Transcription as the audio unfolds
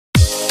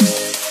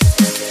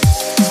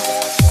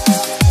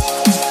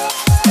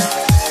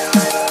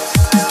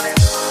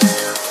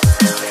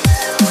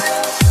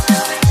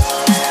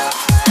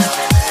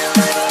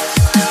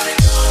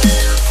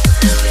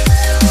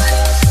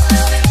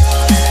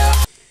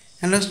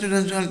Hello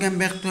students, welcome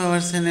back to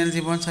our channel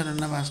Jibon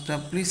Sadhana Master.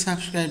 Please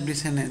subscribe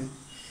this channel.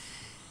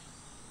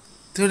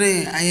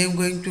 Today I am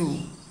going to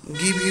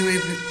give you a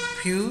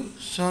few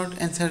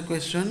short answer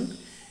questions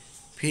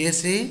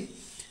PSA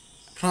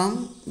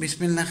from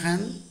Bismillah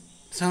Khan,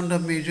 Sound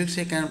of Music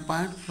second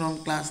part from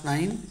class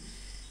 9.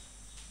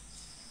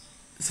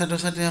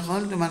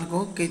 ছাত্ৰ-ছাত্ৰীসকল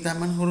তোমালোকক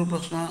কেইটামান সৰু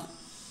প্ৰশ্ন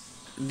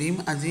দিম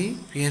আজি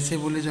PSA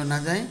বুলি জনা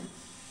যায়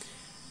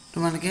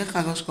তোমালোকে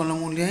কাগজ কলম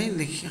উলিয়াই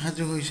লিখি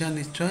সাজু হৈছা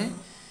নিশ্চয়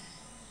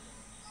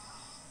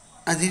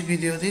আজিৰ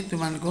ভিডিঅ'তে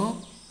তোমালোকক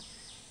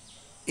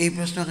এই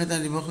প্ৰশ্নকেইটা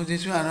দিব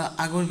খুজিছো আৰু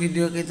আগৰ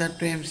ভিডিঅ'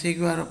 কেইটাটো MCQ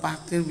আৰু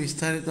পাঠটিৰ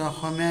বিস্তাৰিত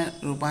অসমীয়া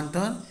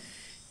ৰূপান্তৰ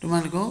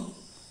তোমালোকক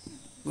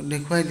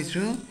দেখুৱাই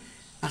দিছো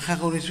আশা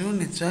কৰিছো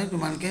নিশ্চয়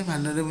তোমালোকে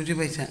ভালদৰে বুজি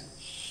পাইছা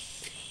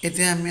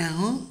এতিয়া আমি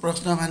আহো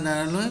প্ৰশ্ন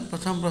ভাণ্ডাৰলৈ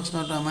প্ৰথম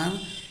প্ৰশ্নটো আমাৰ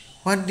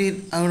What did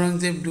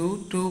Aurangzeb do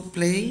to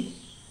playing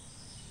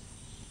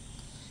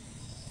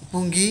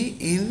Pungi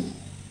in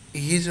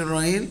his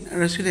royal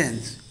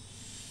residence?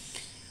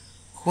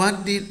 What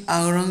did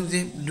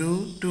Aurangzeb do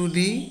to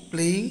the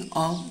playing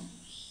of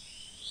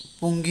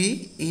Pungi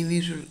in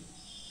his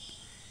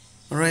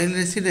royal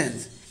residence?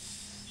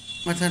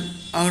 অর্থাৎ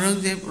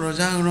Aurangzeb,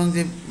 Raja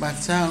Aurangzeb,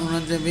 Badsha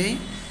Aurangzebe,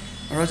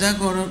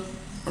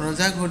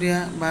 Raja Ghoria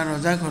বা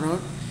Raja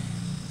ঘৰত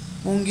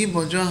Pungi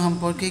বজোৱা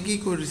সম্পৰ্কে কি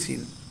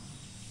কৰিছিল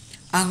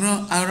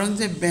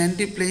Aurangzeb banned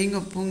the playing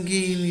of Pungi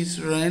in his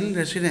royal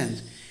residence.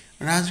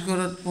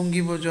 ৰাজঘৰত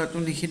Pungi বজোৱাটো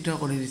নিষিদ্ধ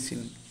কৰি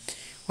দিছিল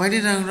Why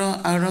did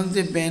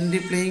Aurangzeb ban the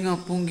playing of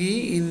Pungi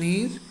in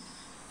his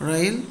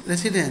royal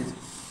residence?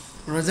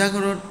 Raja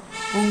ঘৰত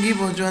Pungi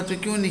বজোৱাটো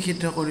কিয়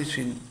নিষিদ্ধ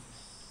কৰিছিল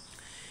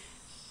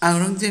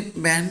Aurangzeb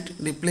banned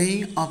the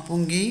playing of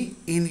Pungi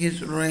in his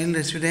royal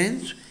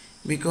residence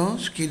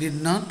because he did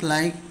not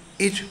like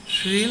its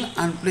shrill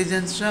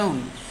unpleasant sound.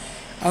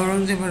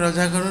 Aurangzeb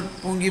Raja ঘৰত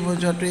Pungi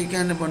বজোৱাটো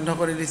এইকাৰণে বন্ধ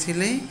কৰি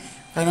দিছিল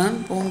কাৰণ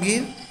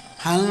Pungiৰ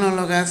ভাল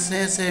নলগা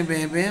সে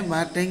বেবে বা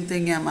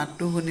টেংটেঙিয়া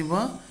মাতটো শুনিব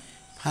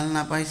ভাল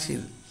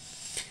নাপাইছিল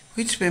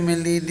Which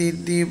family did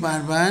the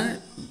barber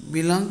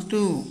belong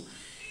to?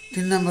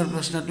 3 number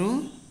প্ৰশ্নটো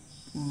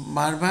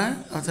barber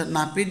অৰ্থাৎ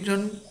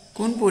নাপিতজন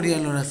কোন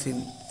পৰিয়ালৰ আছিল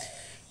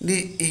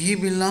He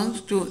belongs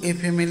to a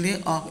family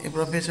of a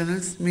professional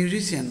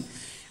musician.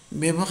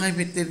 ব্যৱসায়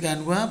ভিত্তিক গান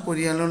গোৱা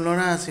পৰিয়ালৰ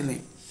ল'ৰা আছিল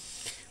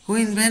Who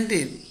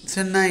invented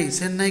Shehnai?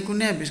 Shehnai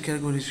কোনে আৱিষ্কাৰ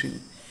কৰিছিল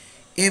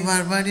A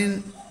barber in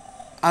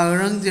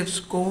Aurangzeb's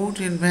court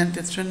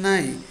invented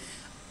Shehnai.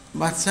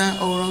 Badsha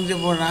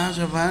Aurangzebৰ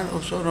ৰাজসভাৰ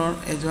ওচৰৰ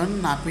এজন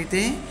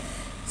নাপিতে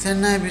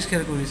Shehnai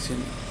আৱিষ্কাৰ কৰিছিল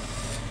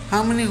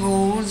How many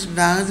holes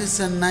does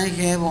Shehnai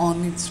have on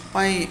its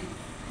pipe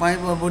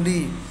or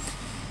body?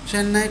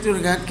 Shehnai তোৰ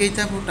গাত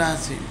কেইটা ফুটা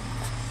আছে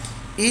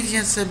It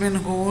has 7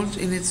 holes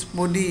in its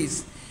bodies.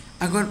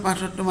 আগৰ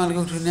পাঠত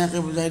তোমালোকক ধুনীয়াকৈ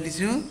বুজাই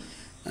দিছো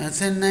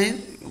Shehnai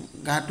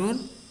গাটোত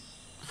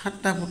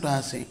 7টা ফুটা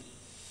আছে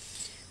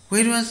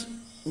Where was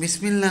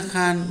Bismillah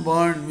Khan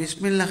born?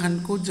 Bismillah Khan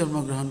ক'ত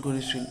জন্মগ্ৰহণ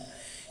কৰিছিল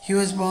He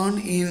was born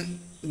in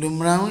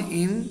Dumrao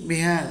in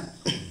Bihar.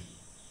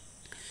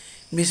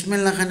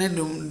 Bismillah Khan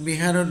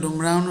Bihaৰৰ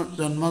Dumraon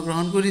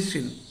জন্মগ্ৰহণ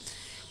কৰিছিল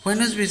When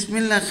was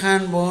Bismillah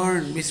Khan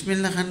born?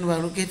 Bismillah Khan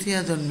বাৰু কেতিয়া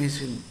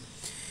জন্মিছিল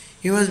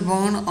He was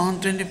born on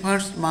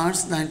 21st March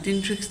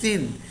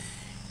 1916.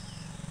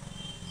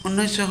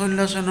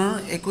 1916 চনৰ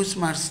 21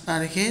 মাৰ্চ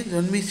তাৰিখে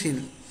জন্মিছিল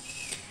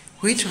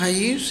Which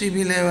high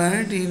civil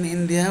award in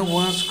India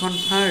was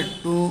conferred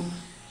to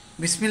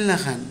Bismillah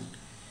Khan?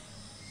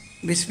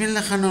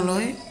 Bismillah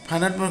Khanলৈ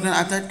ভাৰতবৰ্ষৰ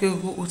আটাইতকৈ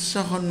উচ্চ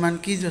সন্মান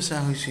কি যচা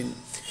হৈছিল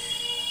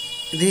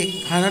দি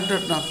ভাৰত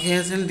ৰত্ন কি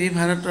আছিল দি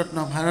ভাৰত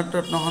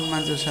ৰত্ন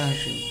সন্মান যচা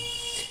হৈছিল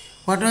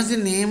What was the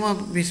name of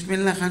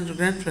Bismillah Khan's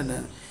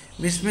grandfather?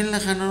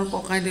 Bismillah Khanৰ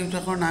ককাই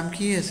দেউতাকৰ নাম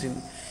কি আছিল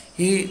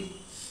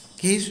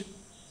His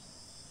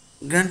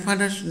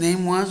grandfather's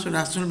name was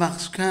Rasul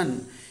Bakhsh Khan.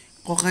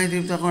 ককাই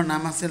দেউতাকৰ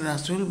নাম আছিল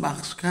Rasul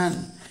Bakhsh Khan.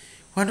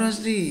 What was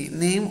the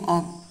name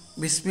of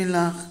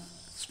Bismillah's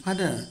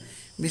father?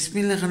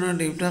 Bismillah Khanৰ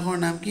দেউতাকৰ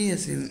নাম কি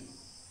আছিল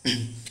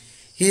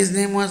His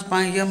name was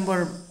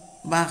Paigambar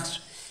Bakhsh.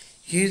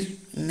 His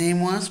name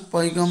was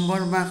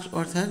Paigambar Bakhsh.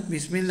 অৰ্থাৎ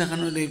Bismillah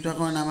Khanৰ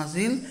দেউতাকৰ নাম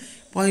আছিল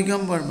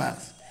Paigambar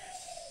Bakhsh.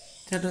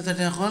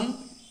 ছাত্ৰ-ছাত্ৰীসকল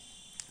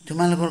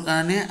তোমালোকৰ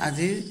কাৰণে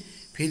আজিৰ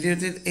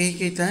ভিডিঅ'টিত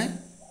এইকেইটাই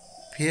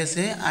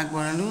PSA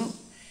আগবঢ়ালো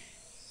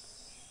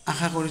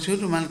আশা কৰিছো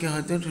তোমালোকে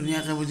হয়তো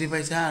ধুনীয়াকৈ বুজি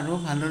পাইছা আৰু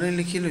ভালদৰে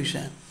লিখি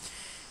লৈছা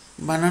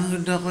বানান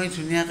শুদ্ধকৈ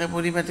ধুনীয়াকৈ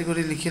পৰিপাটি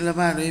কৰি লিখি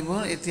লবা আৰু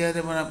এইবোৰ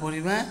এতিয়াৰে পৰা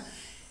পঢ়িবা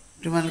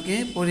তোমালোকে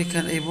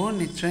পৰীক্ষাত এইবোৰ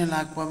নিশ্চয়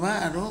লাভ পাবা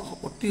আৰু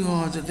অতি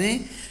সহজতে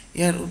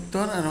ইয়াৰ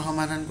উত্তৰ আৰু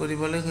সমাধান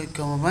কৰিবলৈ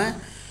সক্ষম হ'বা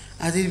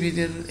আজিৰ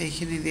ভিডিঅ'ত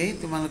এইখিনি দেই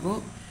তোমালোকক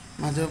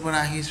মাজৰ পৰা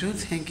আহিছো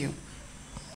থ্যাংক ইউ